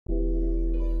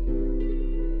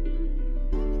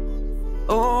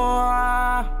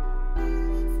Oh,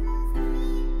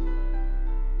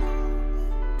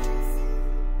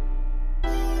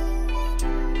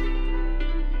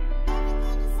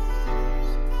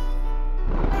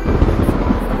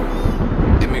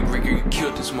 They make Ricky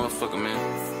kill this motherfucker,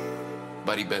 man.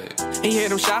 Body bag. He hit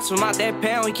them shots from out that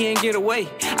pound, he can't get away.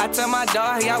 I tell my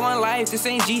dog, he got one life, this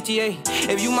ain't GTA.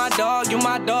 If you my dog,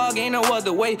 ain't no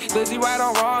other way. Glizzy right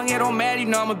or wrong, it don't matter, you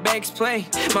know I'm a back's play.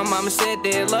 My mama said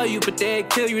they'd love you, but they'd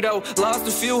kill you though. Lost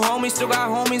a few homies, still got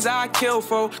homies I kill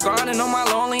for. Grinding on my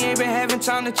lonely, ain't been having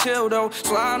time to chill though.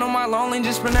 Sliding on my lonely,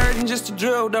 just been hurting just to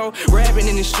drill though. Rapping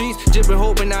in the streets, just been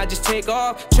hoping I just take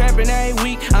off. Trapping every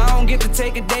week, I don't get to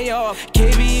take a day off.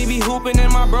 KBE be hooping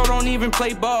and my bro don't even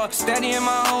play ball. Steady in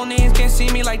my own ends, can't see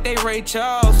me like they Ray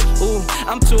Charles. Ooh,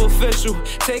 I'm too official,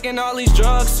 taking all these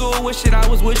drugs, so I wish that I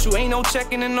was with you. Ain't no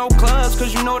checking in no clubs,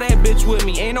 cause you know that bitch with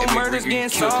me. Ain't no murders getting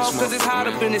solved, cause it's hot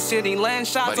up in the city. Land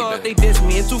shots off if they diss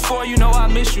me. In 2-4, you know I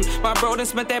miss you. My bro done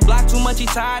spent that block too much, he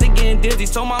tired of getting dizzy.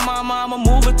 Told my mama I'm a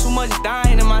mover, too much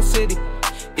dying in my city.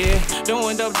 Yeah, don't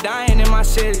end up dying in my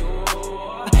city.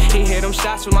 He hit them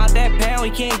shots from out that pound,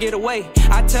 he can't get away.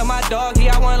 I tell my dog, he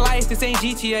got one life, this ain't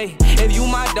GTA. If you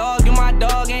my dog,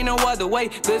 ain't no other way.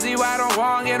 Glizzy right or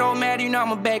wrong, it don't matter, you know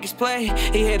I'm a back's play.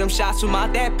 He hit them shots from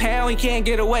out that pound, he can't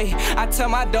get away. I tell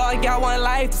my dog, he got one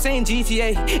life, this ain't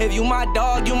GTA. If you my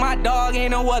dog,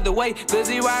 ain't no other way.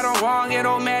 Glizzy right or wrong, it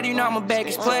don't matter, you know I'm a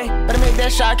back's play. Better make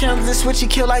that shot count, cause this switch he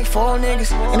kill like 4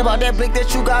 niggas. Ain't about that blick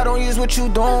that you got on you, is what you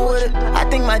doing with it. I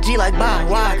think my G like Bob,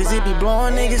 why? Cause it be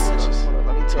blowing niggas.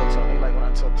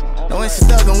 No Nsu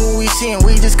thuggin' when we see him,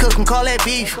 we just cook and call that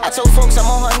beef. I told folks I'm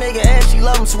on her nigga ass, she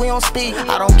love him so we don't speak.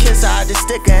 I don't kiss her, I just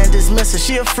stick her and dismiss her,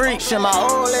 she a freak. Shit, my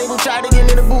old label tried to give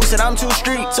me the boost, said I'm too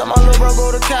street. So my little bro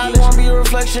go to college, won't be a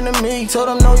reflection of me. Told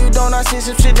him no you don't, I see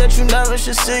some shit that you never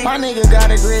should see. My nigga got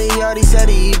a graveyard, he said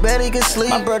he eat better, he could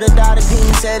sleep. My brother died of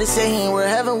demon, said he ain't where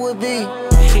heaven would be.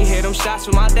 He hit them shots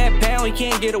from out that pound, he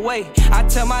can't get away. I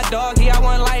tell my dog, he got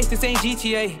one life, this ain't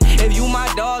GTA. If you my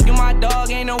dog,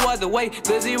 ain't no other way.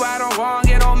 Glizzy right or wrong,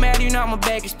 it don't matter, you know I'm a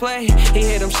back's play. He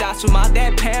hit them shots from out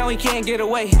that pound, he can't get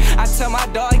away. I tell my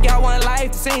dog, he got one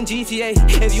life, this ain't GTA.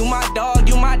 If you my dog,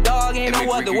 ain't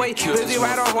no other way. Glizzy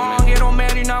right or wrong, it don't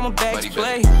matter, you know I'm a back's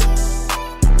play.